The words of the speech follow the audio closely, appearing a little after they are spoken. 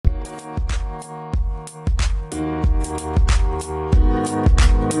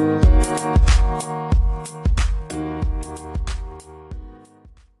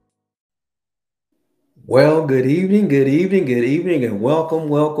Well, good evening, good evening, good evening, and welcome,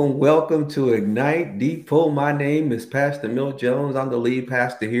 welcome, welcome to Ignite Depot. My name is Pastor Milt Jones. I'm the lead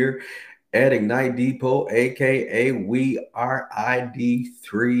pastor here at Ignite Depot, aka We Are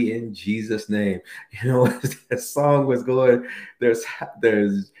ID3 in Jesus' name. You know, the song was going, there's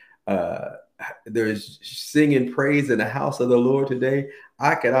there's uh there's singing praise in the house of the Lord today.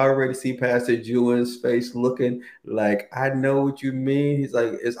 I can already see Pastor Julian's face looking like I know what you mean. He's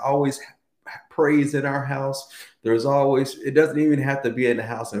like, it's always praise in our house. There's always, it doesn't even have to be in the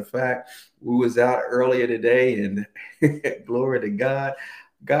house. In fact, we was out earlier today and glory to God.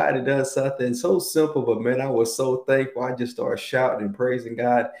 God had done something so simple, but man, I was so thankful. I just started shouting and praising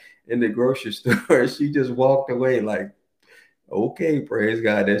God in the grocery store. She just walked away like, okay, praise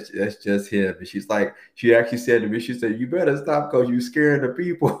God. That's just him. And she's like, she actually said to me, she said, you better stop because you scaring the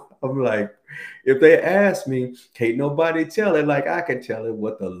people. I'm like, if they ask me, can't nobody tell it like I can tell it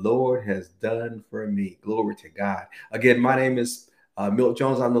what the Lord has done for me. Glory to God. Again, my name is Milt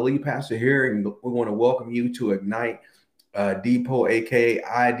Jones. I'm the lead pastor here, and we want to welcome you to Ignite Depot, aka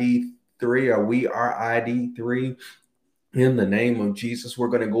ID3, or We Are ID3. In the name of Jesus, we're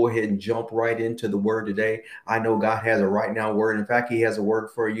going to go ahead and jump right into the word today. I know God has a right now word. In fact, He has a word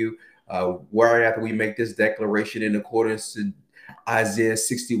for you right after we make this declaration in accordance to Isaiah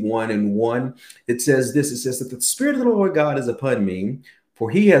 61 and 1. It says this, it says that the Spirit of the Lord God is upon me, for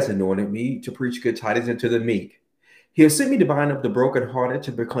He has anointed me to preach good tidings unto the meek. He has sent me to bind up the brokenhearted,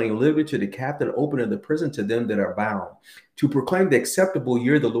 to proclaim liberty to the captive, open of the prison to them that are bound, to proclaim the acceptable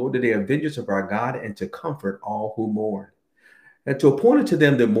year of the Lord, the day of vengeance of our God, and to comfort all who mourn, and to appoint unto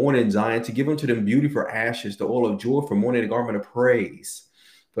them that mourn in Zion, to give unto them beauty for ashes, the oil of joy for mourning, the garment of praise,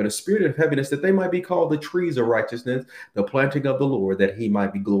 for the spirit of heaviness, that they might be called the trees of righteousness, the planting of the Lord, that He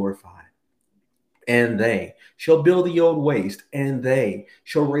might be glorified. And they shall build the old waste, and they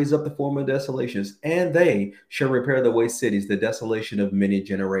shall raise up the former desolations, and they shall repair the waste cities, the desolation of many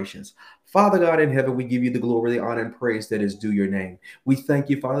generations. Father God in heaven, we give you the glory, the honor, and praise that is due your name. We thank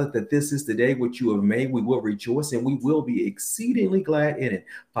you, Father, that this is the day which you have made. We will rejoice and we will be exceedingly glad in it.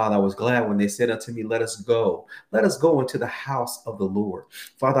 Father, I was glad when they said unto me, let us go. Let us go into the house of the Lord.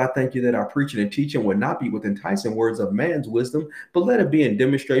 Father, I thank you that our preaching and teaching will not be with enticing words of man's wisdom, but let it be in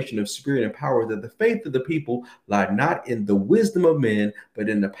demonstration of spirit and power, that the faith of the people lie not in the wisdom of men, but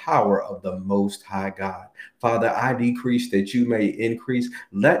in the power of the Most High God. Father, I decrease that you may increase.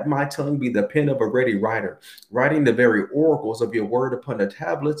 Let my tongue be the pen of a ready writer, writing the very oracles of your word upon the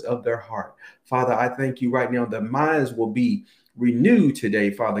tablets of their heart. Father, I thank you right now that minds will be renewed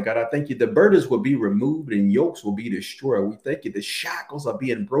today, Father God. I thank you the burdens will be removed and yokes will be destroyed. We thank you the shackles are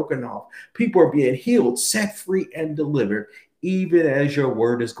being broken off. People are being healed, set free, and delivered, even as your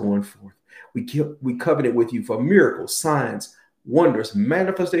word is going forth. We covenant with you for miracles, signs, wonders,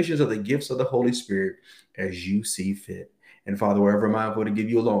 manifestations of the gifts of the Holy Spirit as you see fit. And Father, wherever mindful to give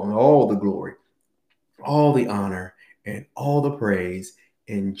you alone all the glory, all the honor, and all the praise.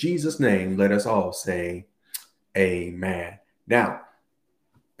 In Jesus' name, let us all say, Amen. Now,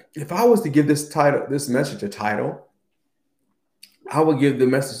 if I was to give this message a title, I would give the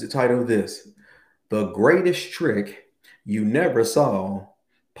message the title this: The Greatest Trick You Never Saw,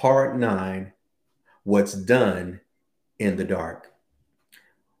 Part 9, What's Done in the Dark.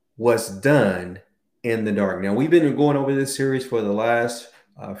 What's done in the dark. Now, we've been going over this series for the last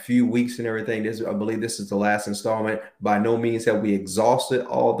few weeks and everything. I believe this is the last installment. By no means have we exhausted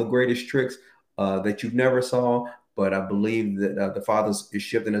all the greatest tricks that you never saw, but I believe that the Father is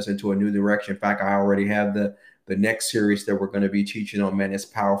shifting us into a new direction. In fact, I already have the next series that we're going to be teaching on. Man, it's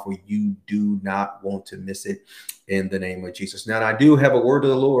powerful. You do not want to miss it, in the name of Jesus. Now, I do have a word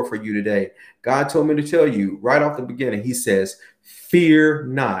of the Lord for you today. God told me to tell you right off the beginning, He says, fear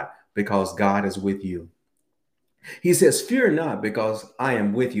not, because God is with you. He says, fear not, because I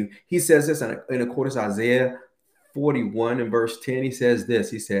am with you. He says this in accordance to Isaiah 41 and verse 10. He says this,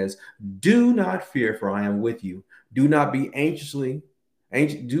 he says, do not fear, for I am with you. Do not do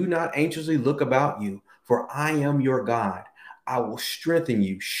not anxiously look about you, for I am your God. I will strengthen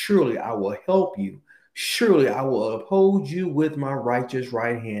you. Surely I will help you. Surely I will uphold you with my righteous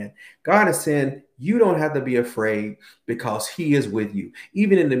right hand. God is saying, you don't have to be afraid, because He is with you.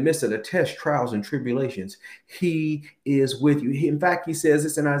 Even in the midst of the tests, trials, and tribulations, He is with you. In fact, He says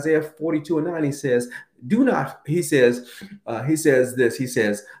this in Isaiah 42 and 9. He says, do not, he says this, he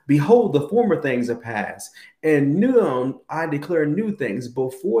says, behold, the former things are past, and new I declare new things.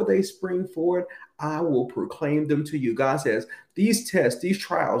 Before they spring forward, I will proclaim them to you. God says, these tests, these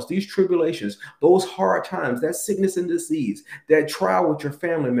trials, these tribulations, those hard times, that sickness and disease, that trial with your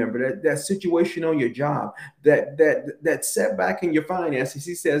family member, that situation on your job, that setback in your finances.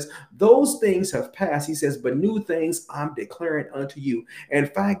 He says, those things have passed. He says, but new things I'm declaring unto you. In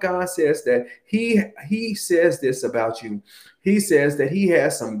fact, God says that he says this about you. He says that he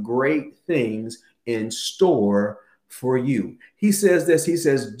has some great things in store for you. He says this. He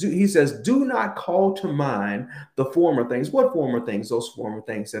says, do not call to mind the former things. What former things? Those former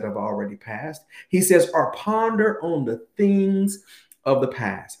things that have already passed. He says, or ponder on the things of the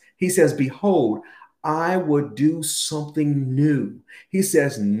past. He says, behold, I would do something new. He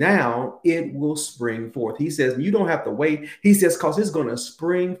says, now it will spring forth. He says, you don't have to wait. He says, because it's going to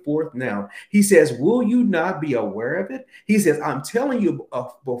spring forth now. He says, will you not be aware of it? He says, I'm telling you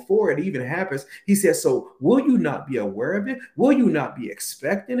before it even happens. He says, so will you not be aware of it? Will you not be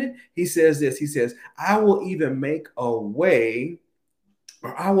expecting it? He says this. He says, I will even make a way,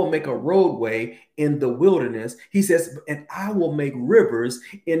 or I will make a roadway in the wilderness. He says, and I will make rivers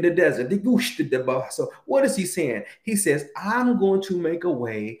in the desert. So what is he saying? He says, I'm going to make a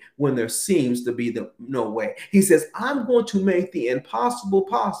way when there seems to be no way. He says, I'm going to make the impossible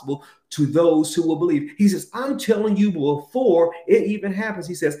possible to those who will believe. He says, I'm telling you before it even happens.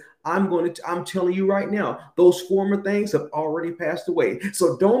 He says, I'm telling you right now, those former things have already passed away.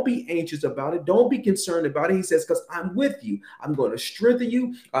 So don't be anxious about it. Don't be concerned about it. He says, because I'm with you. I'm going to strengthen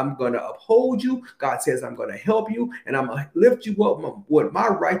you. I'm going to uphold you. God says, I'm going to help you, and I'm going to lift you up with my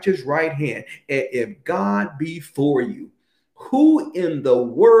righteous right hand. And if God be for you, who in the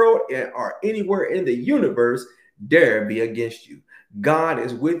world or anywhere in the universe dare be against you? God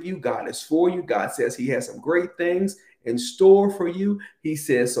is with you. God is for you. God says he has some great things in store for you. He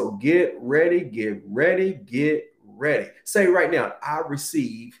says, so get ready, get ready, get ready. Say right now, I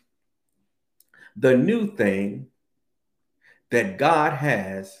receive the new thing that God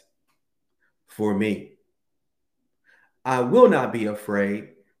has for me. I will not be afraid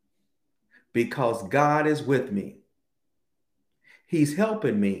because God is with me. He's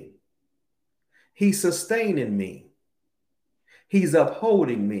helping me. He's sustaining me. He's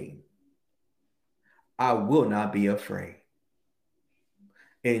upholding me. I will not be afraid.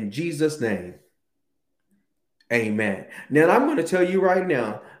 In Jesus' name, amen. Now, I'm going to tell you right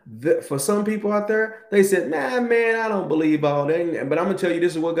now, that for some people out there, they said, man, I don't believe all that. But I'm going to tell you,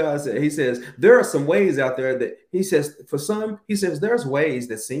 this is what God said. He says, there are some ways out there that he says, for some, he says, there's ways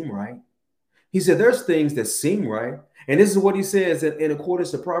that seem right. He said, there's things that seem right. And this is what he says in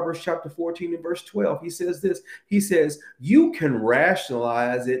accordance to Proverbs chapter 14 and verse 12. He says this. He says, you can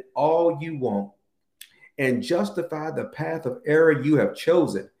rationalize it all you want and justify the path of error you have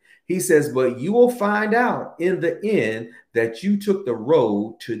chosen. He says, but you will find out in the end that you took the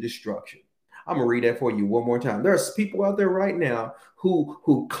road to destruction. I'm going to read that for you one more time. There's people out there right now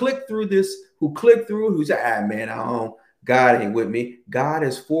who click through this, who say, man, I don't, God ain't with me. God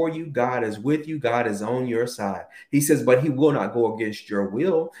is for you. God is with you. God is on your side. He says, but he will not go against your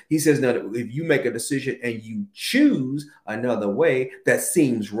will. He says, now, if you make a decision and you choose another way that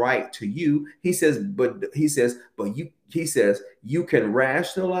seems right to you, he says, you can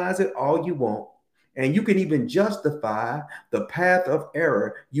rationalize it all you want. And you can even justify the path of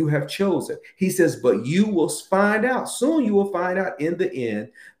error you have chosen. He says, but you will find out, soon you will find out in the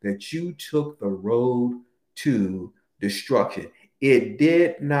end that you took the road to destruction. It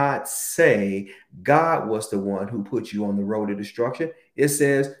did not say God was the one who put you on the road to destruction. It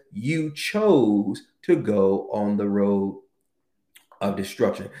says you chose to go on the road of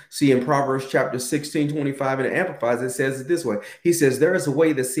destruction. See, in Proverbs chapter 16:25, and it amplifies, it says it this way. He says, there is a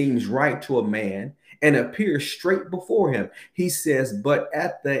way that seems right to a man and appears straight before him. He says, but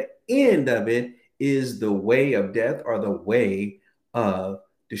at the end of it is the way of death, or the way of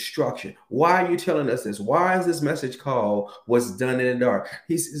destruction. Why are you telling us this? Why is this message called What's Done in the Dark?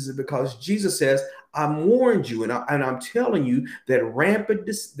 He says, because Jesus says, I warned you, and I'm telling you that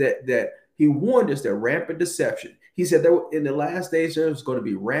he warned us that rampant deception. He said that in the last days there was going to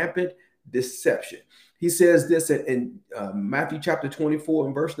be rampant deception. He says this in Matthew chapter 24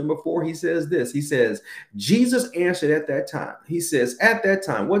 and verse number 4. He says this. He says, Jesus answered at that time. He says, at that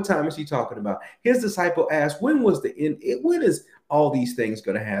time, what time is he talking about? His disciple asked, when was the end? When is all these things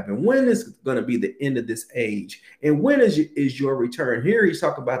going to happen? When is going to be the end of this age? And when is your return? Here he's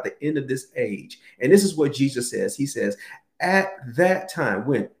talking about the end of this age. And this is what Jesus says. He says, at that time,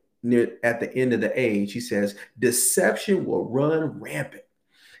 at the end of the age, he says, deception will run rampant.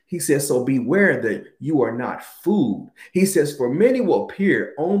 He says, so beware that you are not fooled. He says, for many will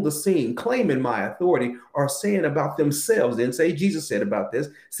appear on the scene claiming my authority, or saying about themselves, didn't say Jesus said about this,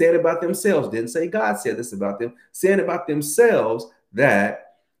 saying about themselves, didn't say God said this about them, saying about themselves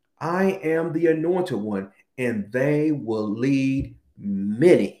that I am the anointed one, and they will lead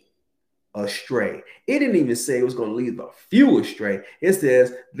many astray. It didn't even say it was going to lead the few astray. It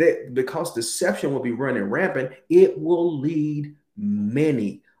says that because deception will be running rampant, it will lead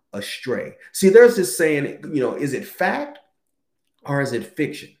many astray. See, there's this saying, is it fact or is it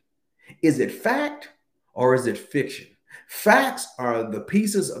fiction? Is it fact or is it fiction? Facts are the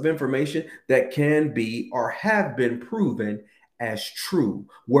pieces of information that can be or have been proven as true,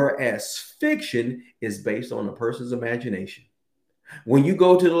 whereas fiction is based on a person's imagination. When you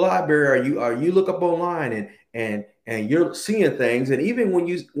go to the library or you look up online and you're seeing things, and even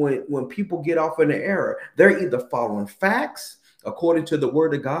when people get off in the error, they're either following facts according to the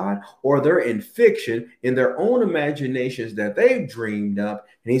word of God, or they're in fiction in their own imaginations that they've dreamed up.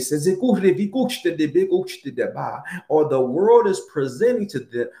 And he says, or the world is presenting to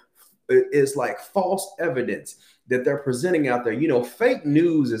them is like false evidence that they're presenting out there. Fake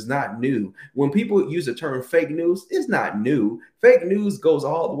news is not new. When people use the term fake news, it's not new. Fake news goes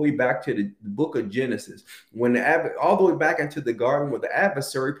all the way back to the book of Genesis, when all the way back into the garden, where the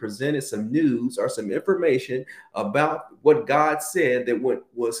adversary presented some news or some information about what God said that went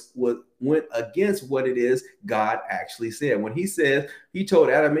against what it is God actually said. When he told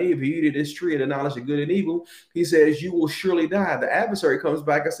Adam and Eve, if you eat of this tree of the knowledge of good and evil, he says, you will surely die. The adversary comes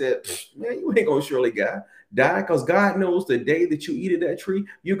back and said, man, you ain't gonna surely die, because God knows the day that you eat of that tree,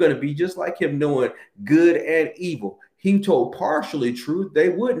 you're going to be just like him, knowing good and evil. He told partially truth. They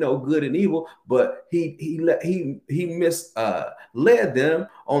would know good and evil, but he misled them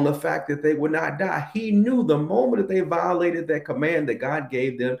on the fact that they would not die. He knew the moment that they violated that command that God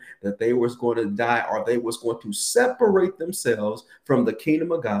gave them, that they was going to die, or they was going to separate themselves from the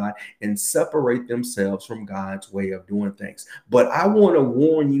kingdom of God and separate themselves from God's way of doing things. But I want to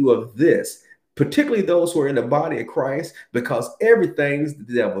warn you of this, particularly those who are in the body of Christ, because everything's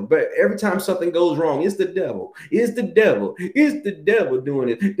the devil. But every time something goes wrong, it's the devil. It's the devil. It's the devil doing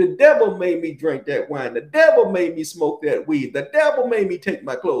it. The devil made me drink that wine. The devil made me smoke that weed. The devil made me take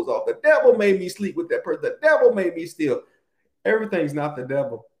my clothes off. The devil made me sleep with that person. The devil made me steal. Everything's not the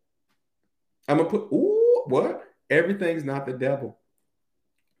devil. I'm going to put, what? Everything's not the devil.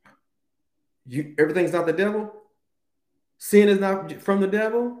 Everything's not the devil? Sin is not from the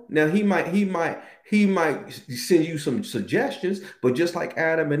devil. Now he might send you some suggestions, but just like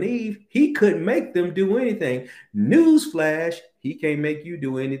Adam and Eve, he couldn't make them do anything. Newsflash, he can't make you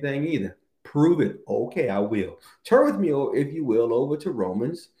do anything either. Prove it. Okay, I will. Turn with me, if you will, over to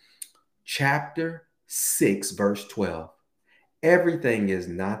Romans chapter 6, verse 12. Everything is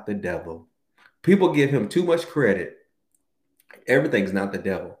not the devil. People give him too much credit. Everything's not the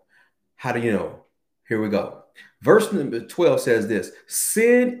devil. How do you know? Here we go. Verse number 12 says this: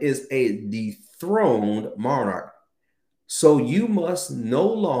 sin is a dethroned monarch, so you must no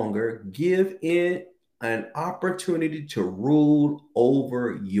longer give it an opportunity to rule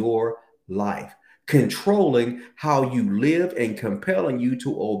over your life, controlling how you live and compelling you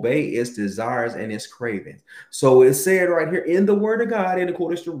to obey its desires and its cravings. So it's said right here in the word of God, in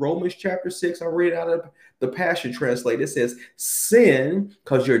accordance to Romans chapter 6, I read out of the Passion Translate. It says, sin,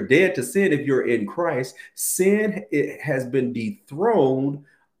 because you're dead to sin if you're in Christ, sin, it has been dethroned,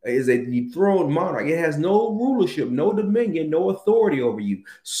 is a dethroned monarch. It has no rulership, no dominion, no authority over you.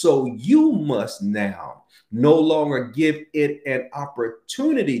 So you must now no longer give it an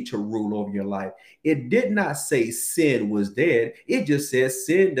opportunity to rule over your life. It did not say sin was dead. It just says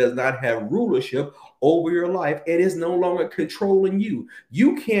sin does not have rulership over your life. It is no longer controlling you.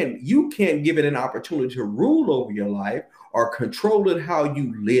 You can't give it an opportunity to rule over your life, or controlling how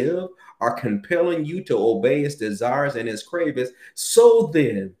you live, or compelling you to obey its desires and its cravings. So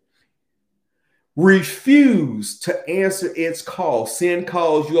then, refuse to answer its call. Sin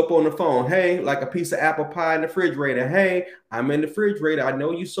calls you up on the phone. Hey, like a piece of apple pie in the refrigerator. Hey, I'm in the refrigerator. I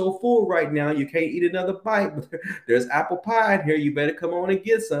know you're so full right now, you can't eat another bite, but there's apple pie in here. You better come on and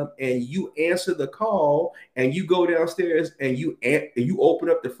get some. And you answer the call, and you go downstairs and you open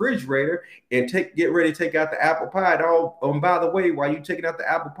up the refrigerator and get ready to take out the apple pie. And by the way, while you're taking out the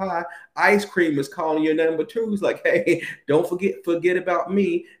apple pie, ice cream is calling your number two. It's like, hey, don't forget about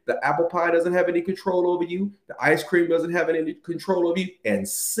me. The apple pie doesn't have any control over you. The ice cream doesn't have any control over you. And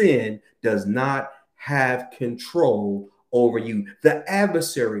sin does not have control over you. The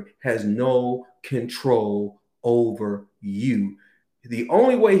adversary has no control over you. The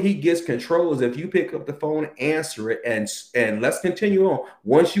only way he gets control is if you pick up the phone, answer it, and let's continue on.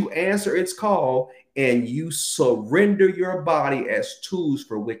 Once you answer its call and you surrender your body as tools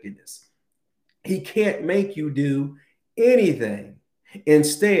for wickedness, he can't make you do anything.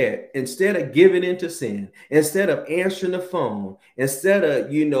 Instead of giving into sin, instead of answering the phone, instead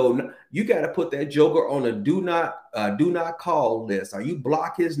of, you got to put that joker on a do not call list, or you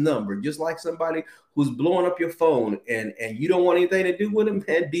block his number, just like somebody who's blowing up your phone and you don't want anything to do with them,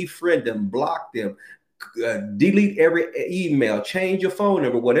 and defriend them, block them, delete every email, change your phone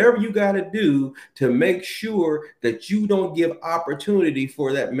number, whatever you got to do to make sure that you don't give opportunity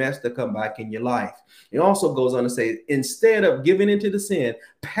for that mess to come back in your life. It also goes on to say, instead of giving into the sin,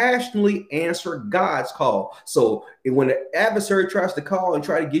 passionately answer God's call. So when the adversary tries to call and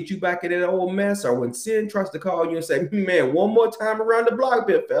try to get you back in that old mess, or when sin tries to call you and say, man, one more time around the block,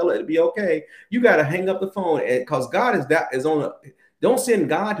 bit fella, it'll be okay, you got to hang up the phone, and because God is on a, don't send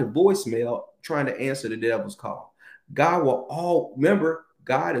God to voicemail trying to answer the devil's call. God will remember,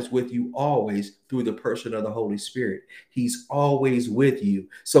 God is with you always through the person of the Holy Spirit. He's always with you.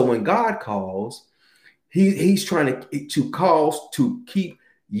 So when God calls, he's trying to cause to keep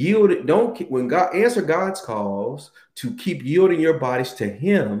yielded. When God answer God's calls, to keep yielding your bodies to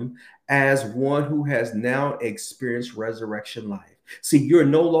him as one who has now experienced resurrection life. See, you're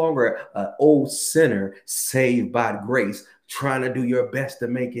no longer an old sinner saved by grace, trying to do your best to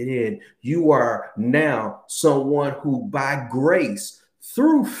make it in. You are now someone who by grace,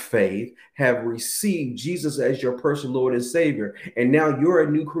 through faith, have received Jesus as your personal Lord and Savior. And now you're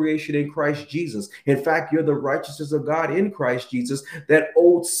a new creation in Christ Jesus. In fact, you're the righteousness of God in Christ Jesus. That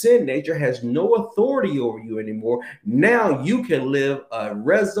old sin nature has no authority over you anymore. Now you can live a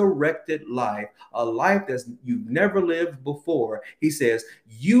resurrected life, a life that you've never lived before. He says,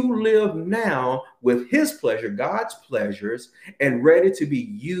 you live now with his pleasure, God's pleasures, and ready to be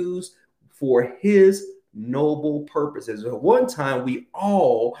used for his noble purposes. At one time, we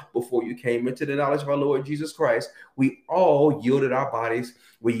all, before you came into the knowledge of our Lord Jesus Christ, we all yielded our bodies,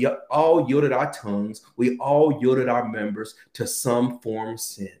 we all yielded our tongues, we all yielded our members to some form of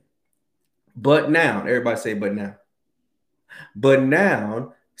sin. But now, everybody say, but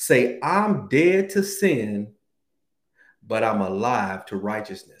now say, I'm dead to sin, but I'm alive to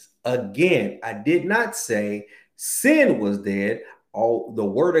righteousness. Again, I did not say sin was dead. All the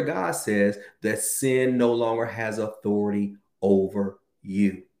word of God says that sin no longer has authority over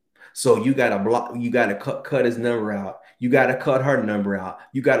you. So you got to block, you got to cut his number out. You got to cut her number out.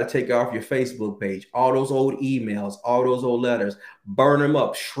 You got to take it off your Facebook page. All those old emails, all those old letters, burn them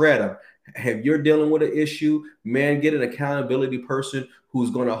up, shred them. If you're dealing with an issue, man, get an accountability person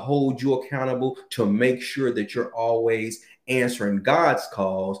who's going to hold you accountable to make sure that you're always answering God's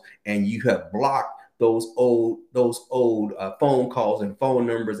calls, and you have blocked those old phone calls and phone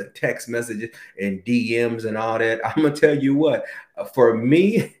numbers and text messages and DMs and all that. I'm gonna tell you what, for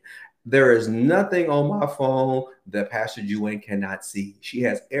me, there is nothing on my phone that Pastor Juane cannot see. She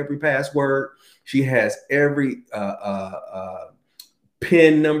has every password. She has every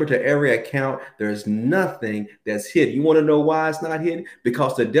PIN number to every account. There's nothing that's hidden. You want to know why it's not hidden?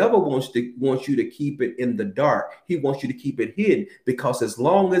 Because the devil wants you to keep it in the dark. He wants you to keep it hidden, because as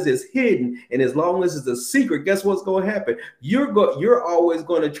long as it's hidden and as long as it's a secret, guess what's going to happen? You're always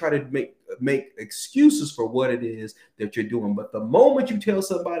going to try to make excuses for what it is that you're doing. But the moment you tell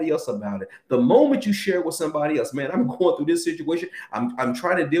somebody else about it, the moment you share with somebody else, man, I'm going through this situation. I'm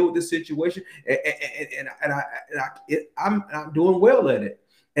trying to deal with this situation, and I'm doing well at it.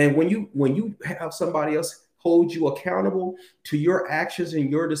 And when you have somebody else hold you accountable to your actions and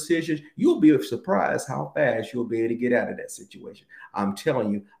your decisions, you'll be surprised how fast you'll be able to get out of that situation. I'm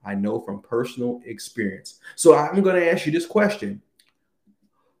telling you, I know from personal experience. So I'm going to ask you this question.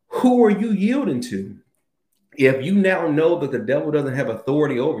 Who are you yielding to? If you now know that the devil doesn't have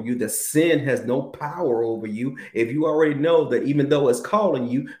authority over you, that sin has no power over you, if you already know that even though it's calling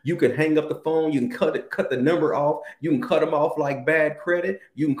you, you can hang up the phone, you can cut the number off, you can cut them off like bad credit,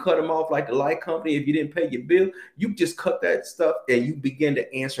 you can cut them off like the light company. If you didn't pay your bill, you just cut that stuff and you begin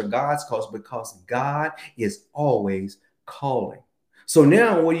to answer God's calls, because God is always calling. So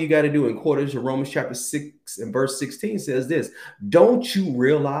now what do you got to do? In accordance to Romans chapter 6 and verse 16 says this: don't you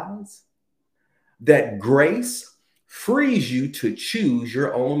realize that grace frees you to choose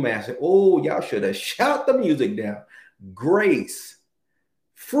your own master? Oh, y'all should have shot the music down. Grace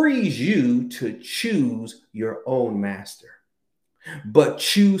frees you to choose your own master. But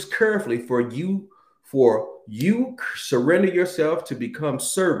choose carefully, for you surrender yourself to become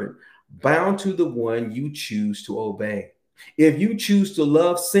servant, bound to the one you choose to obey. If you choose to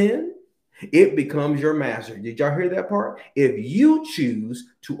love sin, it becomes your master. Did y'all hear that part? If you choose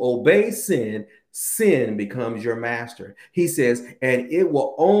to obey sin, sin becomes your master. He says, and it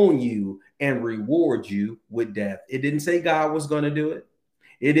will own you and reward you with death. It didn't say God was going to do it.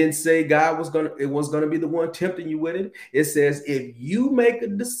 It didn't say it was gonna be the one tempting you with it. It says if you make a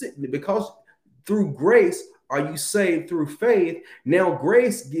decision, because through grace are you saved through faith. Now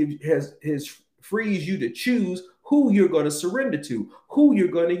grace has frees you to choose who you're going to surrender to, who you're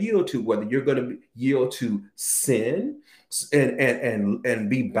going to yield to, whether you're going to yield to sin and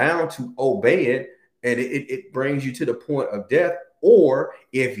be bound to obey it, and it brings you to the point of death, or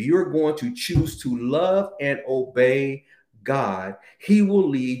if you're going to choose to love and obey God, he will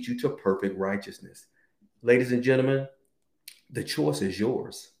lead you to perfect righteousness. Ladies and gentlemen, the choice is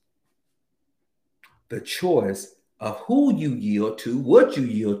yours. The choice of who you yield to, what you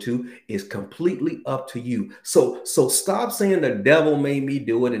yield to, is completely up to you. So stop saying the devil made me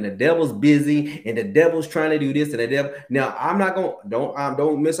do it, and the devil's busy, and the devil's trying to do this, and the devil. Now, I'm not going.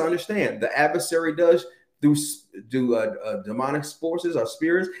 Don't misunderstand. The adversary does through demonic forces or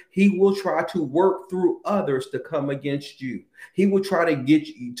spirits. He will try to work through others to come against you. He will try to get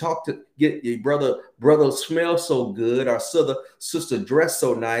you get your brother smell so good, or sister dress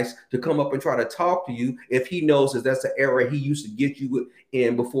so nice, to come up and try to talk to you if he knows that that's the area he used to get you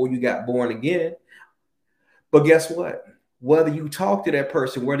in before you got born again. But guess what? Whether you talk to that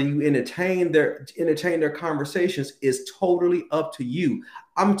person, whether you entertain their conversations, is totally up to you.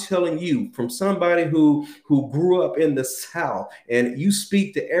 I'm telling you, from somebody who grew up in the South, and you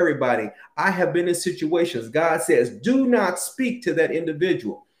speak to everybody. I have been in situations, God says, do not speak to that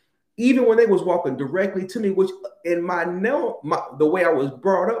individual. Even when they was walking directly to me, which in the way I was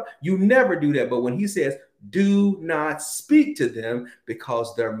brought up, you never do that. But when he says, do not speak to them,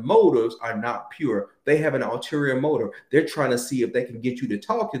 because their motives are not pure. They have an ulterior motive. They're trying to see if they can get you to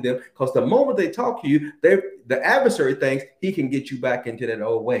talk to them, because the moment they talk to you, the adversary thinks he can get you back into that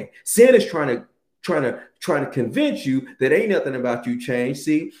old way. Sin is trying to convince you that ain't nothing about you changed.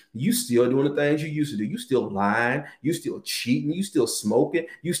 See, you still doing the things you used to do. You still lying. You still cheating. You still smoking.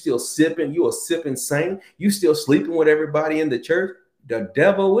 You still sipping. You a sipping saint. You still sleeping with everybody in the church. The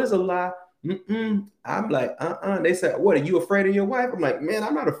devil is a lie. I'm like, They said, what, are you afraid of your wife? I'm like, man,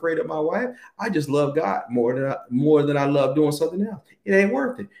 I'm not afraid of my wife. I just love God more than I love doing something else. It ain't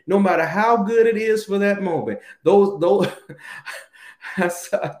worth it. No matter how good it is for that moment. Those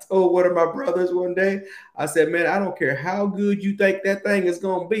I told one of my brothers one day, I said, man, I don't care how good you think that thing is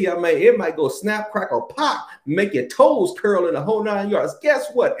going to be. It might go snap, crackle, pop, make your toes curl in the whole 9 yards.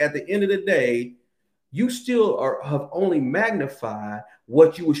 Guess what? At the end of the day, you still have only magnified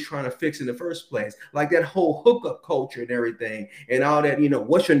what you was trying to fix in the first place. Like that whole hookup culture and everything and all that,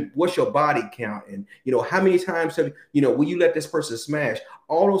 what's your body count? And, how many times will you let this person smash?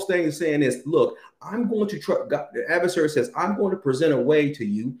 All those things saying is, look, I'm going to try. The adversary says, I'm going to present a way to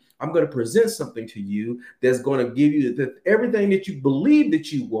you. I'm going to present something to you that's going to give you everything that you believe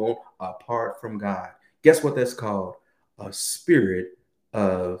that you want apart from God. Guess what that's called? A spirit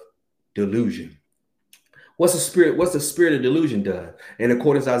of delusion. What's the spirit of delusion done? And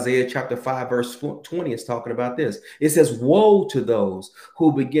according to Isaiah chapter 5, verse 20, it's talking about this. It says, woe to those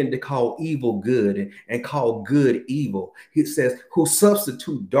who begin to call evil good and call good evil. It says, who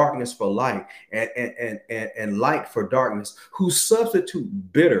substitute darkness for light and light for darkness, who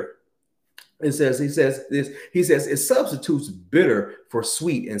substitute bitter. He says, it substitutes bitter for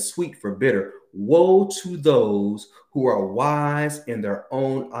sweet and sweet for bitter. Woe to those who are wise in their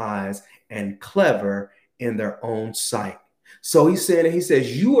own eyes and clever in their own sight. So he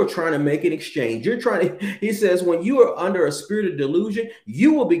says, you are trying to make an exchange. He says, when you are under a spirit of delusion,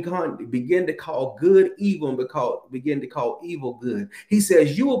 you will begin to call good evil and begin to call evil good. He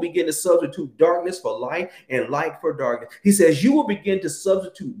says, you will begin to substitute darkness for light and light for darkness. He says, you will begin to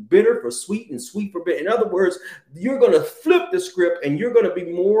substitute bitter for sweet and sweet for bitter. In other words, you're going to flip the script, and you're going to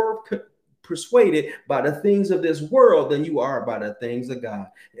be more persuaded by the things of this world than you are by the things of God.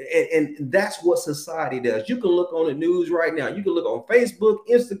 And that's what society does. You can look on the news right now. You can look on Facebook,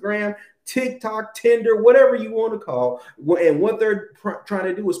 Instagram, TikTok, Tinder, whatever you want to call. And what they're trying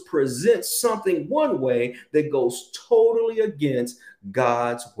to do is present something one way that goes totally against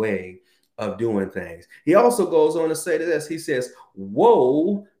God's way of doing things. He also goes on to say this. He says,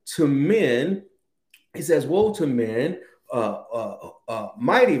 woe to men. He says, woe to men,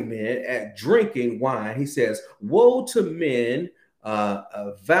 mighty men at drinking wine. He says, woe to men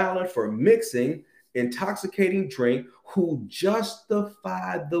violent for mixing intoxicating drink, who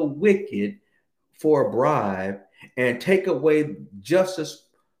justify the wicked for a bribe and take away justice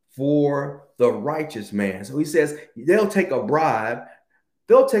for the righteous man. So he says they'll take a bribe.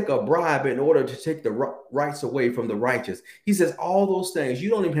 They'll take a bribe in order to take the rights away from the righteous. He says all those things. You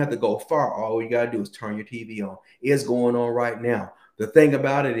don't even have to go far. All you got to do is turn your TV on. It's going on right now. The thing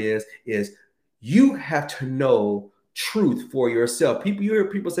about it is you have to know truth for yourself. People, you hear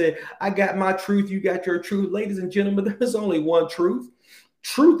people say, I got my truth, you got your truth. Ladies and gentlemen, there's only one truth.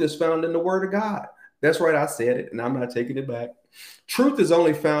 Truth is found in the word of God. That's right, I said it, and I'm not taking it back. Truth is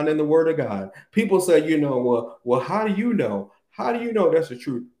only found in the word of God. People say, well, how do you know? How do you know that's the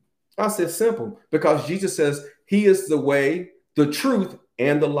truth? I said, simple, because Jesus says he is the way, the truth,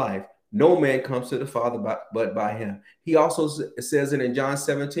 and the life. No man comes to the Father but by him. He also says it in John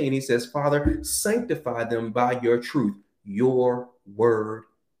 17. He says, Father, sanctify them by your truth. Your word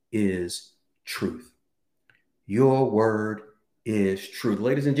is truth. Your word is truth.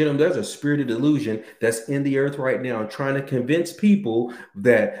 Ladies and gentlemen, there's a spirit of delusion that's in the earth right now trying to convince people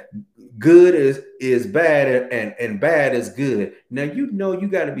that good is bad and bad is good. Now, you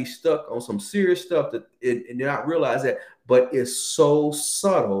got to be stuck on some serious stuff and not realize that, but it's so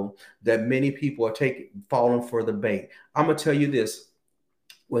subtle that many people are falling for the bait. I'm going to tell you this.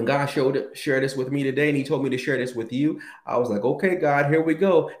 When God shared this with me today, and he told me to share this with you, I was like, okay, God, here we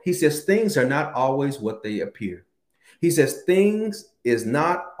go. He says, things are not always what they appear. He says, things is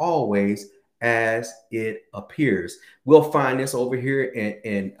not always as it appears. We'll find this over here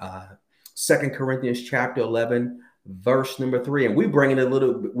in 2 Corinthians chapter 11, verse number 3. And we're bringing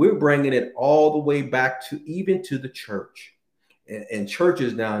it all the way back to even to the church. And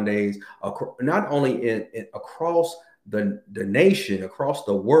churches nowadays, not only across the nation, across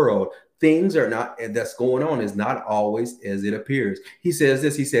the world, things are not, that's going on is not always as it appears. He says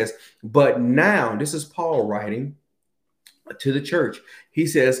this, he says, but now, this is Paul writing to the church. He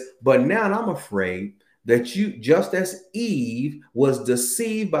says, but now I'm afraid that you, just as Eve was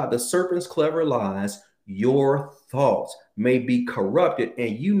deceived by the serpent's clever lies, your thoughts may be corrupted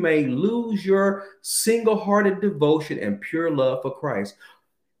and you may lose your single-hearted devotion and pure love for Christ.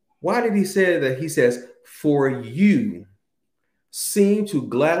 Why did he say that? He says, for you seem to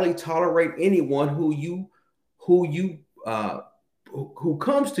gladly tolerate anyone who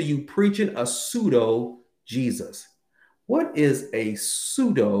comes to you preaching a pseudo Jesus. What is a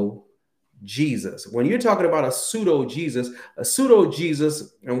pseudo Jesus? When you're talking about a pseudo Jesus, and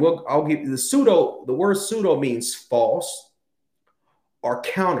I'll give you the word pseudo means false or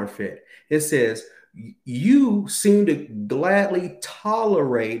counterfeit. It says, you seem to gladly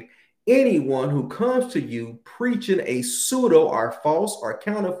tolerate anyone who comes to you preaching a pseudo or false or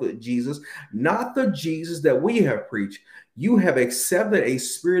counterfeit Jesus, not the Jesus that we have preached. You have accepted a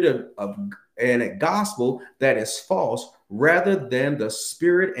spirit and a gospel that is false rather than the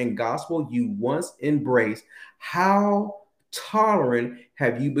spirit and gospel you once embraced. How tolerant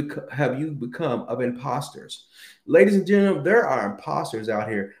have you become of imposters? Ladies and gentlemen, there are imposters out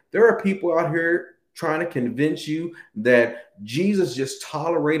here. There are people out here trying to convince you that Jesus just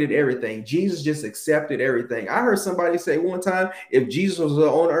tolerated everything. Jesus just accepted everything. I heard somebody say one time, if Jesus was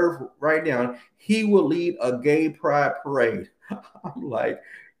on earth right now, he would lead a gay pride parade. I'm like,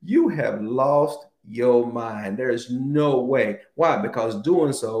 you have lost your mind. There's no way. Why? Because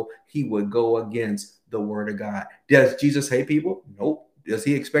doing so, he would go against the word of God. Does Jesus hate people? Nope. Does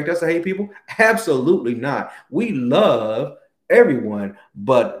he expect us to hate people? Absolutely not. We love everyone,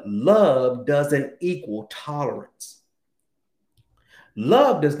 but love doesn't equal tolerance.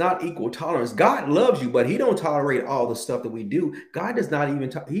 Love does not equal tolerance. God loves you, but he don't tolerate all the stuff that we do. God does not even,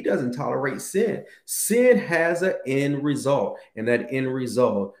 he doesn't tolerate sin. Sin has an end result, and that end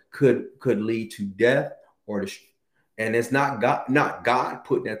result could lead to death or destruction. And it's not God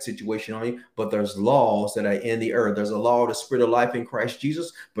putting that situation on you, but there's laws that are in the earth. There's a law of the spirit of life in Christ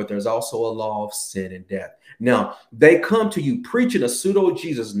Jesus, but there's also a law of sin and death. Now, they come to you preaching a pseudo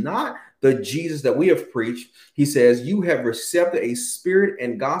Jesus, not the Jesus that we have preached. He says, you have accepted a spirit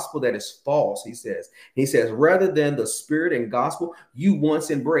and gospel that is false, he says, rather than the spirit and gospel you once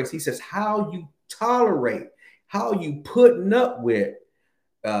embraced. He says, how you tolerate, how you putting up with,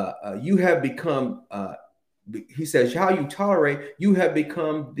 you have become, he says, how you tolerate, you have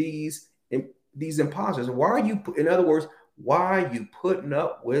become these imposters. Why are you, in other words, why are you putting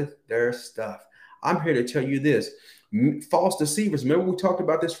up with their stuff? I'm here to tell you this. False deceivers. Remember, we talked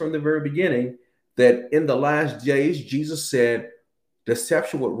about this from the very beginning, that in the last days, Jesus said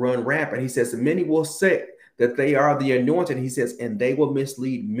deception would run rampant. He says, many will say that they are the anointed. He says, and they will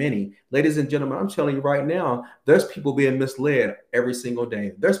mislead many. Ladies and gentlemen, I'm telling you right now, there's people being misled every single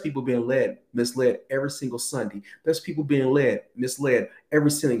day. There's people being misled every single Sunday. There's people being misled every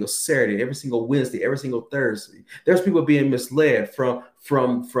single Saturday, every single Wednesday, every single Thursday. There's people being misled from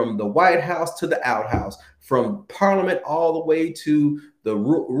the White House to the outhouse, from Parliament all the way to the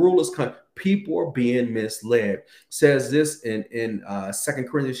ruler's country. People are being misled. Says this in 2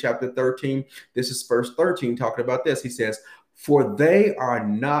 Corinthians chapter 13. This is verse 13 talking about this. He says, for they are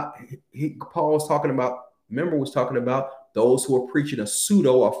not, Paul is talking about Remember, we was talking about those who are preaching a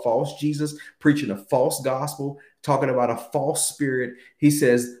pseudo, a false Jesus, preaching a false gospel, talking about a false spirit. He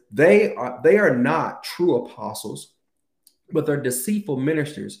says they are not true apostles, but they're deceitful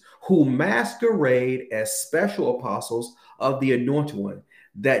ministers who masquerade as special apostles of the anointed one.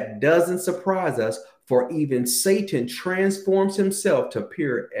 That doesn't surprise us, for even Satan transforms himself to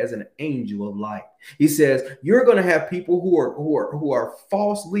appear as an angel of light. He says you're going to have people who are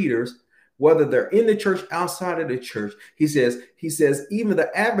false leaders, whether they're in the church, outside of the church. He says even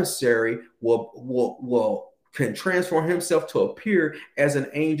the adversary will can transform himself to appear as an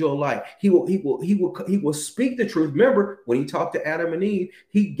angel of light. He will speak the truth. Remember, when he talked to Adam and Eve,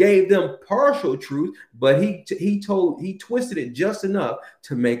 he gave them partial truth, but he twisted it just enough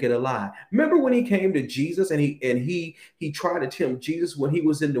to make it a lie. Remember when he came to Jesus and he tried to tempt Jesus when he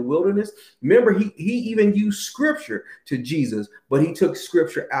was in the wilderness? Remember, he even used scripture to Jesus, but he took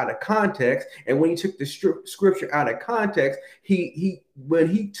scripture out of context. And when he took the scripture out of context, when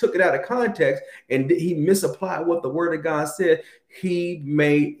he took it out of context and he misapplied what the word of God said, he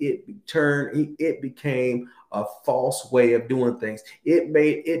made it turn. It became a false way of doing things.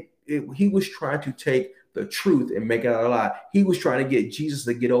 He was trying to take the truth and make it a lie. He was trying to get Jesus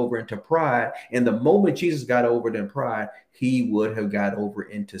to get over into pride. And the moment Jesus got over in pride, he would have got over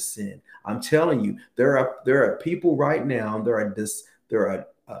into sin. I'm telling you, there are people right now. There are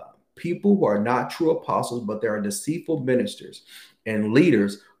people who are not true apostles, but there are deceitful ministers and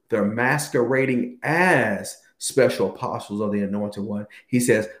leaders. They're masquerading as special apostles of the anointed one. He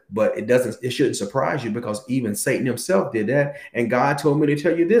says, but it shouldn't surprise you, because even Satan himself did that. And God told me to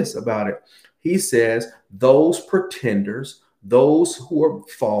tell you this about it. He says, those pretenders, those who are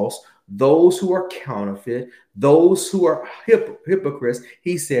false, those who are counterfeit, those who are hypocrites,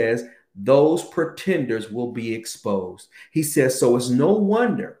 he says, those pretenders will be exposed. He says, so it's no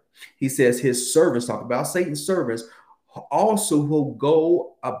wonder. He says his servants, talk about Satan's servants, also will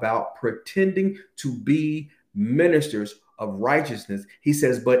go about pretending to be ministers of righteousness. He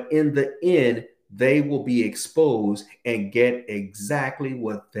says, but in the end, they will be exposed and get exactly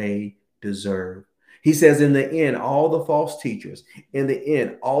what they deserve. He says, in the end, all the false teachers, in the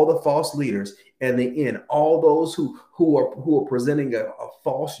end, all the false leaders, in the end, all those who are presenting a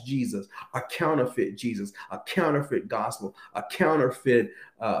false Jesus, a counterfeit Jesus, a counterfeit gospel, a counterfeit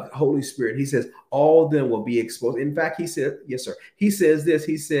Holy Spirit. He says all of them will be exposed. In fact, he said, yes, sir. He says this.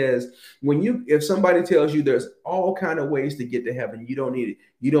 He says, if somebody tells you there's all kind of ways to get to heaven, you don't need it.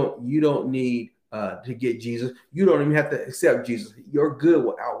 You don't need to get Jesus. You don't even have to accept Jesus. Your good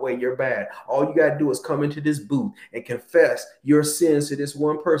will outweigh your bad. All you got to do is come into this booth and confess your sins to this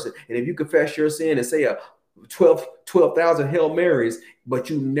one person. And if you confess your sin and say 12,000 Hail Marys, but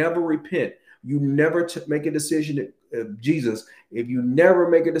you never repent, you never make a decision to Jesus, if you never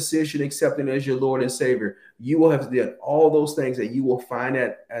make a decision accepting as your Lord and Savior, you will have to do all those things that you will find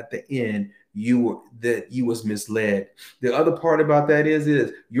at the end you was misled. The other part about that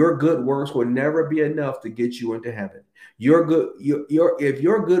is your good works will never be enough to get you into heaven. If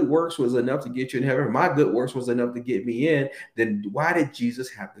your good works was enough to get you in heaven, my good works was enough to get me in, then why did Jesus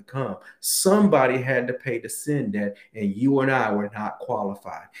have to come? Somebody had to pay the sin debt, and you and I were not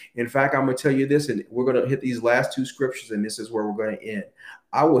qualified. In fact, I'm going to tell you this, and we're going to hit these last two scriptures, and this is where we're going to end.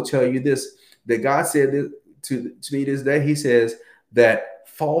 I will tell you this, that God said this to me this day. He says that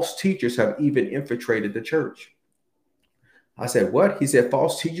false teachers have even infiltrated the church. I said, what? He said,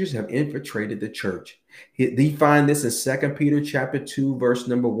 false teachers have infiltrated the church. He find this in 2 Peter chapter 2, verse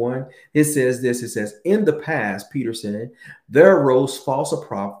number 1. It says this, it says, in the past, Peter said, there arose false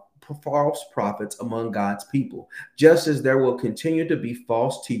prophets among God's people, just as there will continue to be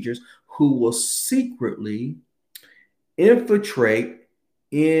false teachers who will secretly infiltrate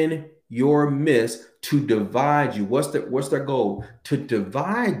in your midst to divide you. What's their goal? To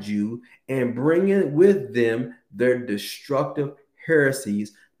divide you and bring in with them their destructive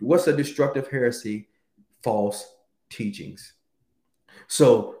heresies. What's a destructive heresy? False teachings.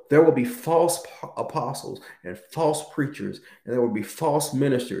 So there will be false apostles and false preachers, and there will be false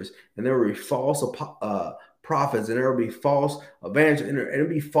ministers, and there will be false prophets, and there will be false evangelists, and there will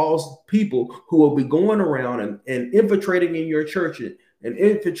be false people who will be going around and infiltrating in your church and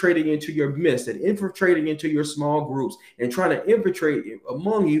infiltrating into your midst and infiltrating into your small groups and trying to infiltrate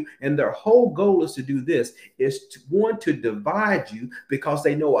among you. And their whole goal is to do this, is to want to divide you, because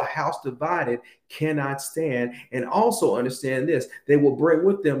they know a house divided cannot stand. And also understand this, they will bring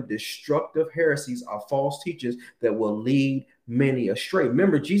with them destructive heresies or false teachers that will lead many astray.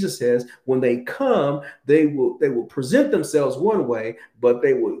 Remember, Jesus says when they come, they will present themselves one way, but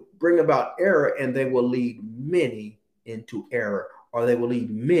they will bring about error, and they will lead many into error. or they will lead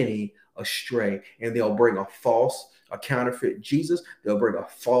many astray. And they'll bring a counterfeit Jesus. They'll bring a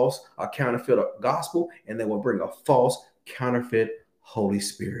counterfeit gospel, and they will bring a false counterfeit Holy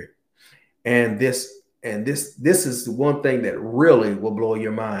Spirit. And this is the one thing that really will blow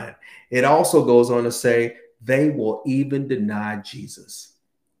your mind. It also goes on to say they will even deny Jesus.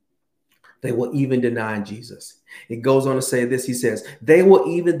 They will even deny Jesus. It goes on to say this. He says, they will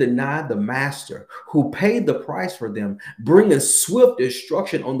even deny the master who paid the price for them, bringing swift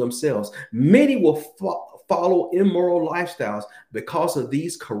destruction on themselves. Many will follow immoral lifestyles because of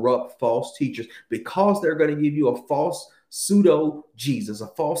these corrupt false teachers, because they're going to give you a false pseudo Jesus, a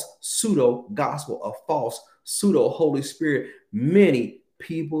false pseudo gospel, a false pseudo Holy Spirit. Many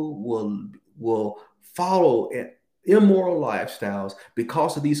people will follow immoral lifestyles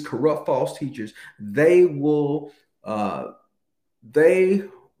because of these corrupt false teachers. The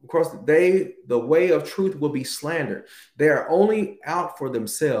way of truth will be slandered. They are only out for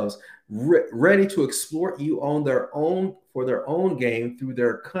themselves, ready to exploit you on for their own gain through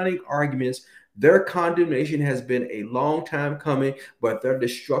their cunning arguments. Their condemnation has been a long time coming, but their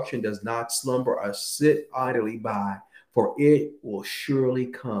destruction does not slumber or sit idly by, for it will surely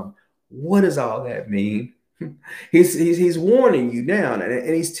come. What does all that mean? He's warning you now,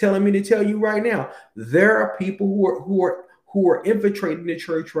 and he's telling me to tell you right now. There are people who are infiltrating the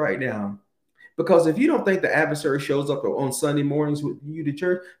church right now. Because if you don't think the adversary shows up on Sunday mornings with you to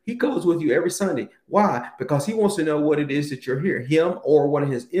church, he goes with you every Sunday. Why? Because he wants to know what it is that you're here. Him or one of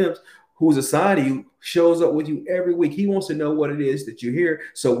his imps who's assigned to you shows up with you every week. He wants to know what it is that you hear.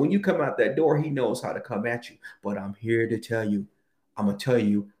 So when you come out that door, he knows how to come at you. But I'm here to tell you, I'm going to tell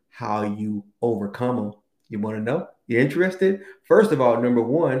you how you overcome them. You want to know? You interested? First of all, number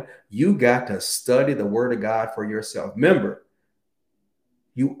one, you got to study the word of God for yourself. Remember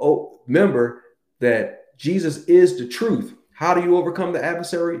that Jesus is the truth. How do you overcome the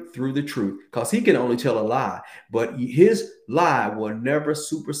adversary? Through the truth, because he can only tell a lie, but his lie will never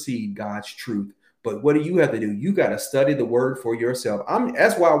supersede God's truth. But what do you have to do? You got to study the word for yourself.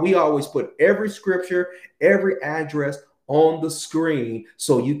 That's why we always put every scripture, every address on the screen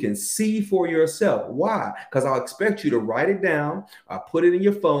so you can see for yourself. Why? Because I'll expect you to write it down, I put it in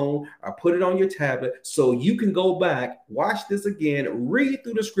your phone, I put it on your tablet, so you can go back, watch this again, read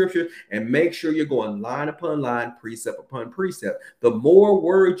through the scriptures, and make sure you're going line upon line, precept upon precept. The more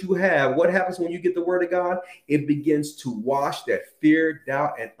words you have, what happens when you get the word of God? It begins to wash that fear,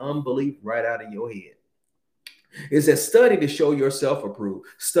 doubt, and unbelief right out of your head. It says, study to show yourself approved.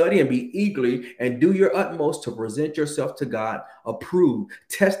 Study and be eagerly and do your utmost to present yourself to God approved,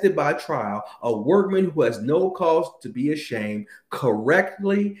 tested by trial, a workman who has no cause to be ashamed,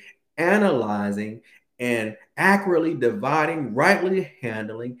 correctly analyzing and accurately dividing, rightly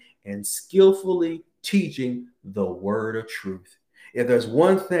handling, and skillfully teaching the word of truth. If there's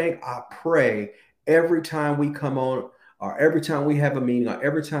one thing I pray every time we come on, or every time we have a meeting, or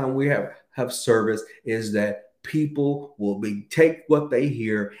every time we have service, is that people will take what they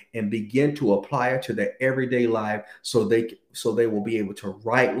hear and begin to apply it to their everyday life, so they will be able to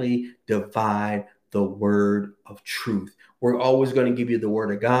rightly divide the word of truth. We're always going to give you the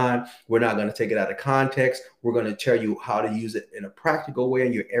word of God. We're not going to take it out of context. We're going to tell you how to use it in a practical way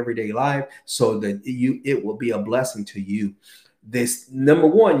in your everyday life, so that it will be a blessing to you. This, number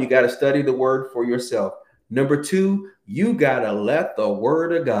one, you got to study the word for yourself. Number two, you got to let the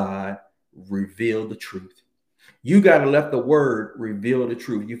word of God reveal the truth. You got to let the word reveal the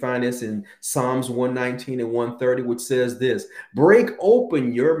truth. You find this in Psalms 119 and 130, which says this: break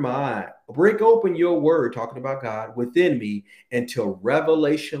open your mind, break open your word, talking about God, within me, until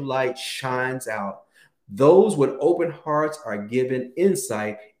revelation light shines out. Those with open hearts are given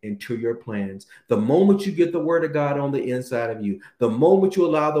insight into your plans. The moment you get the word of God on the inside of you, the moment you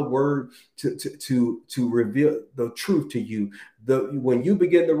allow the word to reveal the truth to you, when you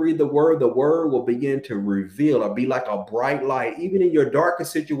begin to read the word will begin to reveal or be like a bright light. Even in your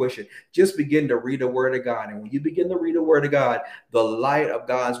darkest situation, just begin to read the word of God. And when you begin to read the word of God, the light of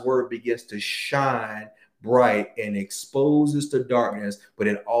God's word begins to shine bright and exposes the darkness, but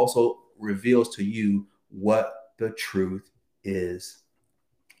it also reveals to you what the truth is.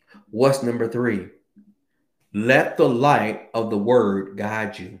 What's number three? Let the light of the word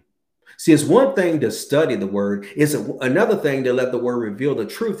guide you. See, it's one thing to study the word. It's another thing to let the word reveal the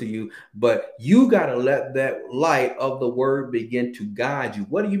truth to you, but you got to let that light of the word begin to guide you.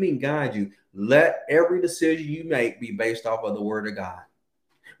 What do you mean guide you? Let every decision you make be based off of the word of God.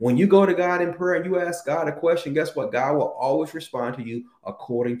 When you go to God in prayer and you ask God a question, guess what? God will always respond to you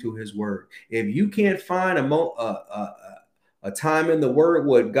according to his word. If you can't find a time in the word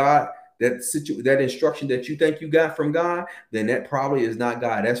that instruction that you think you got from God, then that probably is not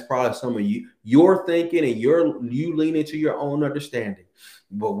God. That's probably some of you're thinking and you lean into your own understanding.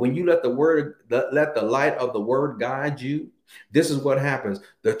 But when you let let the light of the word guide you, this is what happens.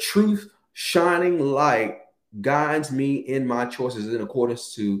 The truth shining light guides me in my choices in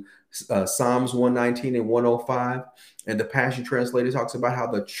accordance to Psalms 119 and 105. And the Passion Translator talks about how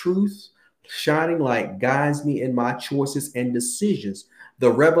the truth shining light guides me in my choices and decisions.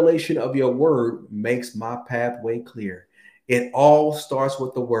 The revelation of your word makes my pathway clear. It all starts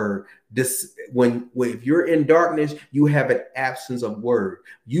with the word. This when if you're in darkness, you have an absence of word.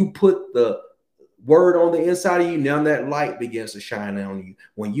 You put the word on the inside of you, now that light begins to shine on you.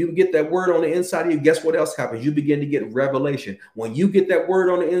 When you get that word on the inside of you, guess what else happens? You begin to get revelation. When you get that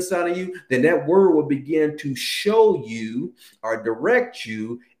word on the inside of you, then that word will begin to show you or direct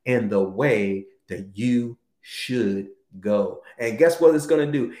you in the way that you should go. And guess what it's going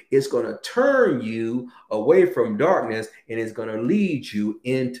to do? It's going to turn you away from darkness and it's going to lead you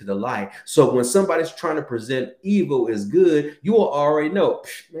into the light. So when somebody's trying to present evil as good, you will already know,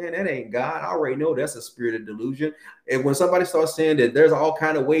 man, that ain't God. I already know that's a spirit of delusion. And when somebody starts saying that there's all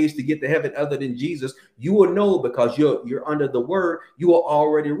kind of ways to get to heaven other than Jesus, you will know because you're under the word. You will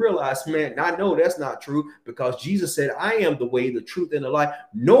already realize, man, I know that's not true because Jesus said, I am the way, the truth, and the life.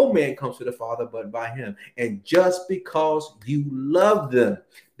 No man comes to the Father but by him. And just because you love them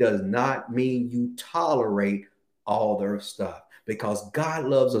does not mean you tolerate all their stuff, because God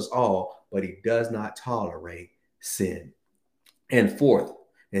loves us all, but he does not tolerate sin. And fourth,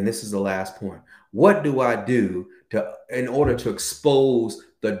 and this is the last point, what do I do in order to expose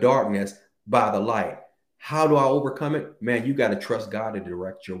the darkness by the light? How do I overcome it? Man, you got to trust God to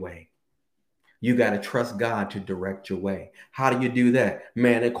direct your way. You got to trust God to direct your way. How do you do that?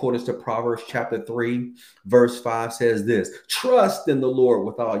 Man, according to Proverbs chapter 3, verse 5 says this: trust in the Lord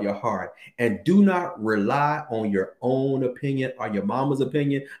with all your heart and do not rely on your own opinion or your mama's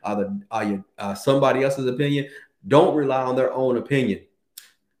opinion or somebody else's opinion. Don't rely on their own opinion.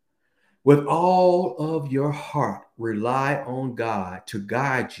 With all of your heart, rely on God to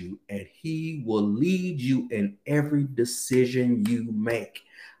guide you, and he will lead you in every decision you make.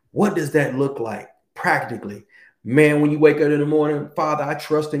 What does that look like practically? Man, when you wake up in the morning, Father, I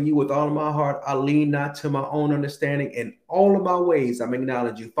trust in you with all of my heart. I lean not to my own understanding. In all of my ways, I'm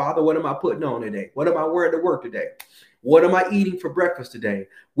acknowledging you. Father, what am I putting on today? What am I wearing to work today? What am I eating for breakfast today?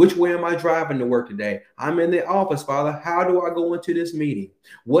 Which way am I driving to work today? I'm in the office, Father. How do I go into this meeting?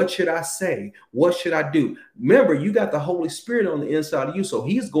 What should I say? What should I do? Remember, you got the Holy Spirit on the inside of you, so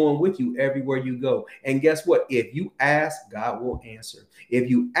he's going with you everywhere you go. And guess what? If you ask, God will answer. If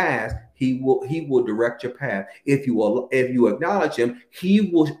you ask, he will direct your path. If you acknowledge him, he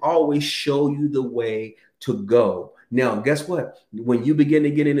will always show you the way to go. Now, guess what? When you begin to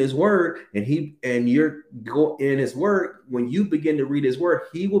get in his word and you're go in his word, when you begin to read his word,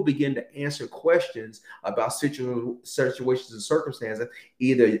 he will begin to answer questions about situations and circumstances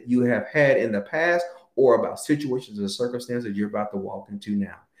either you have had in the past or about situations and circumstances you're about to walk into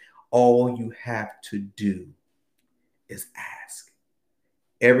now. All you have to do is ask.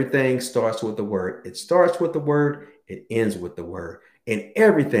 Everything starts with the word. It starts with the word. It ends with the word. And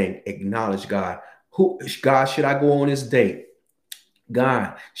everything acknowledge God. God, should I go on this date?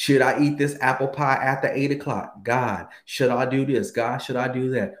 God, should I eat this apple pie after 8 o'clock? God, should I do this? God, should I do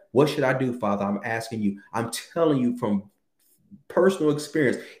that? What should I do, Father? I'm asking you. I'm telling you from personal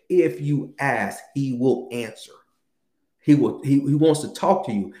experience. If you ask, he will answer. He wants to talk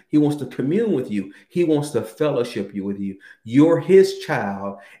to you. He wants to commune with you. He wants to fellowship you with you. You're his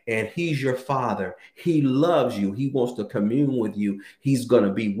child and he's your father. He loves you. He wants to commune with you. He's going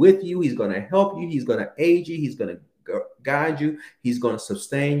to be with you. He's going to help you. He's going to aid you. He's going to guide you. He's going to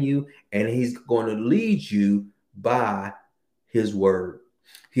sustain you, and he's going to lead you by his word.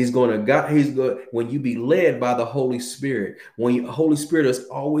 He's going when you be led by the Holy Spirit. Holy Spirit is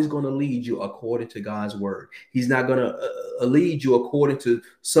always going to lead you according to God's word. He's not going to lead you according to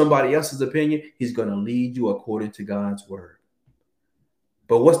somebody else's opinion. He's going to lead you according to God's word.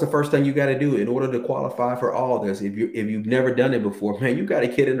 But what's the first thing you got to do in order to qualify for all this? If you've never done it before, man, you got to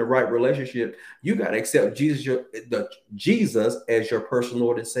get in the right relationship. You got to accept Jesus as your personal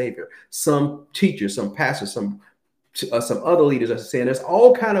Lord and Savior. Some teachers, some pastors, some other leaders are saying there's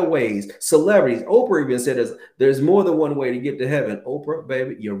all kind of ways. Celebrities, Oprah even said there's more than one way to get to heaven. Oprah,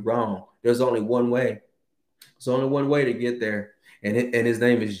 baby, you're wrong. There's only one way. There's only one way to get there, and his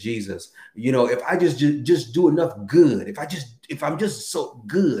name is Jesus. You know, if I just do enough good, if I'm just so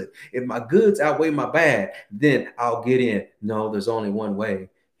good, if my goods outweigh my bad, then I'll get in. No, there's only one way.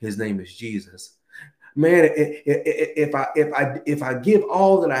 His name is Jesus. Man, if I give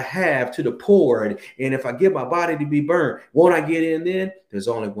all that I have to the poor, and if I give my body to be burned, won't I get in then? There's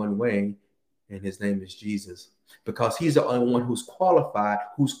only one way, and his name is Jesus. Because he's the only one who's qualified,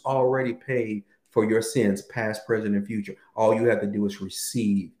 who's already paid for your sins, past, present, and future. All you have to do is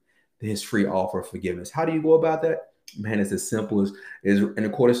receive his free offer of forgiveness. How do you go about that? Man, it's as simple as in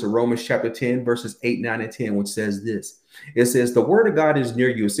accordance to Romans chapter 10, verses 8, 9, and 10, which says this. It says, the word of God is near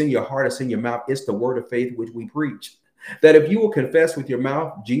you. It's in your heart. It's in your mouth. It's the word of faith which we preach. That if you will confess with your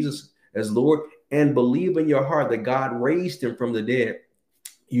mouth Jesus as Lord and believe in your heart that God raised him from the dead,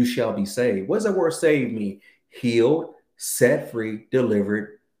 you shall be saved. What does that word save mean? Healed, set free,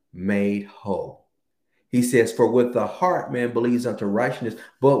 delivered, made whole. He says, for with the heart man believes unto righteousness,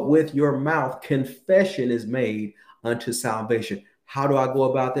 but with your mouth confession is made unto salvation. How do I go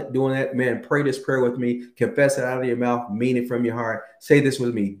about that? Doing that? Man, pray this prayer with me. Confess it out of your mouth, mean it from your heart. Say this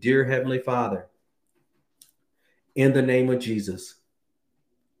with me. Dear Heavenly Father, in the name of Jesus,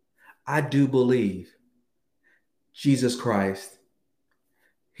 I do believe Jesus Christ,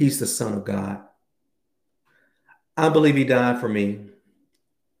 he's the Son of God. I believe he died for me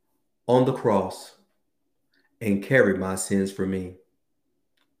on the cross and carried my sins for me.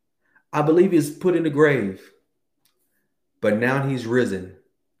 I believe he's put in the grave, but now he's risen.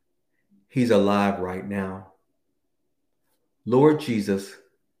 He's alive right now. Lord Jesus,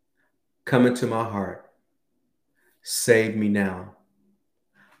 come into my heart. Save me now.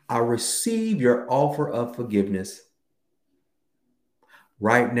 I receive your offer of forgiveness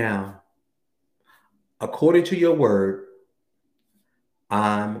right now. According to your word,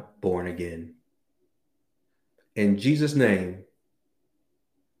 I'm born again. In Jesus' name,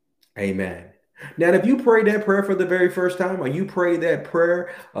 amen. Now, if you pray that prayer for the very first time, or you pray that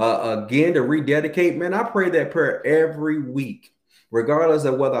prayer again to rededicate, man, I pray that prayer every week, regardless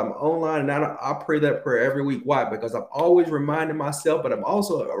of whether I'm online or not. I pray that prayer every week. Why? Because I'm always reminding myself, but I'm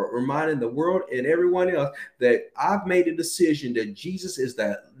also reminding the world and everyone else that I've made a decision that Jesus is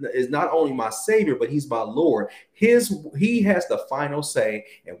not only my Savior, but he's my Lord. He has the final say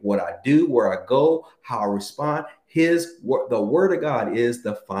in what I do, where I go, how I respond. The word of God is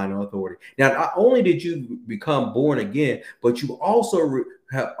the final authority. Now, not only did you become born again, but you also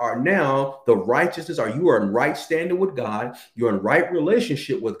are now the righteousness, or you are in right standing with God. You're in right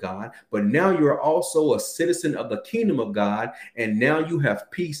relationship with God, but now you're also a citizen of the kingdom of God. And now you have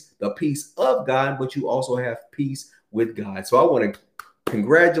peace, the peace of God, but you also have peace with God. So I want to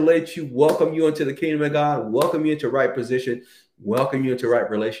congratulate you, welcome you into the kingdom of God, welcome you into right position, welcome you into right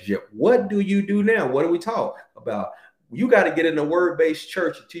relationship. What do you do now? What do we talk about? You got to get in a word-based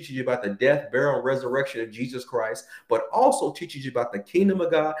church that teaches you about the death, burial, and resurrection of Jesus Christ, but also teaches you about the kingdom of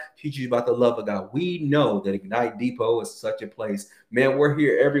God, teaches you about the love of God. We know that Ignite Depot is such a place. Man, we're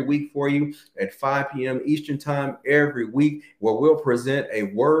here every week for you at 5 p.m. Eastern time every week, where we'll present a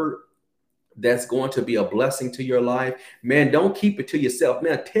word that's going to be a blessing to your life. Man, don't keep it to yourself.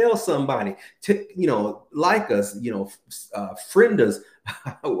 Man, tell somebody to, like us, friend us,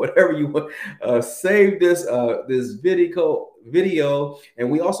 whatever you want. Save this video. And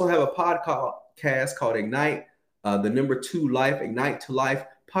we also have a podcast called Ignite, the number 2 Life, Ignite to Life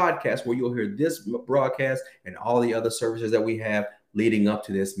podcast, where you'll hear this broadcast and all the other services that we have leading up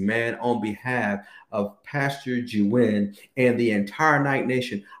to this. Man, on behalf of Pastor Jewin and the entire Night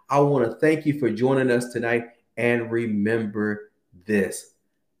Nation, I want to thank you for joining us tonight. And remember this: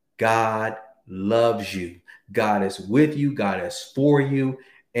 God loves you. God is with you. God is for you.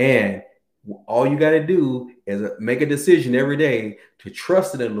 And all you got to do is make a decision every day to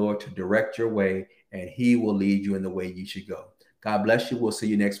trust in the Lord to direct your way, and he will lead you in the way you should go. God bless you. We'll see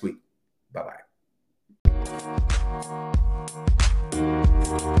you next week. Bye-bye.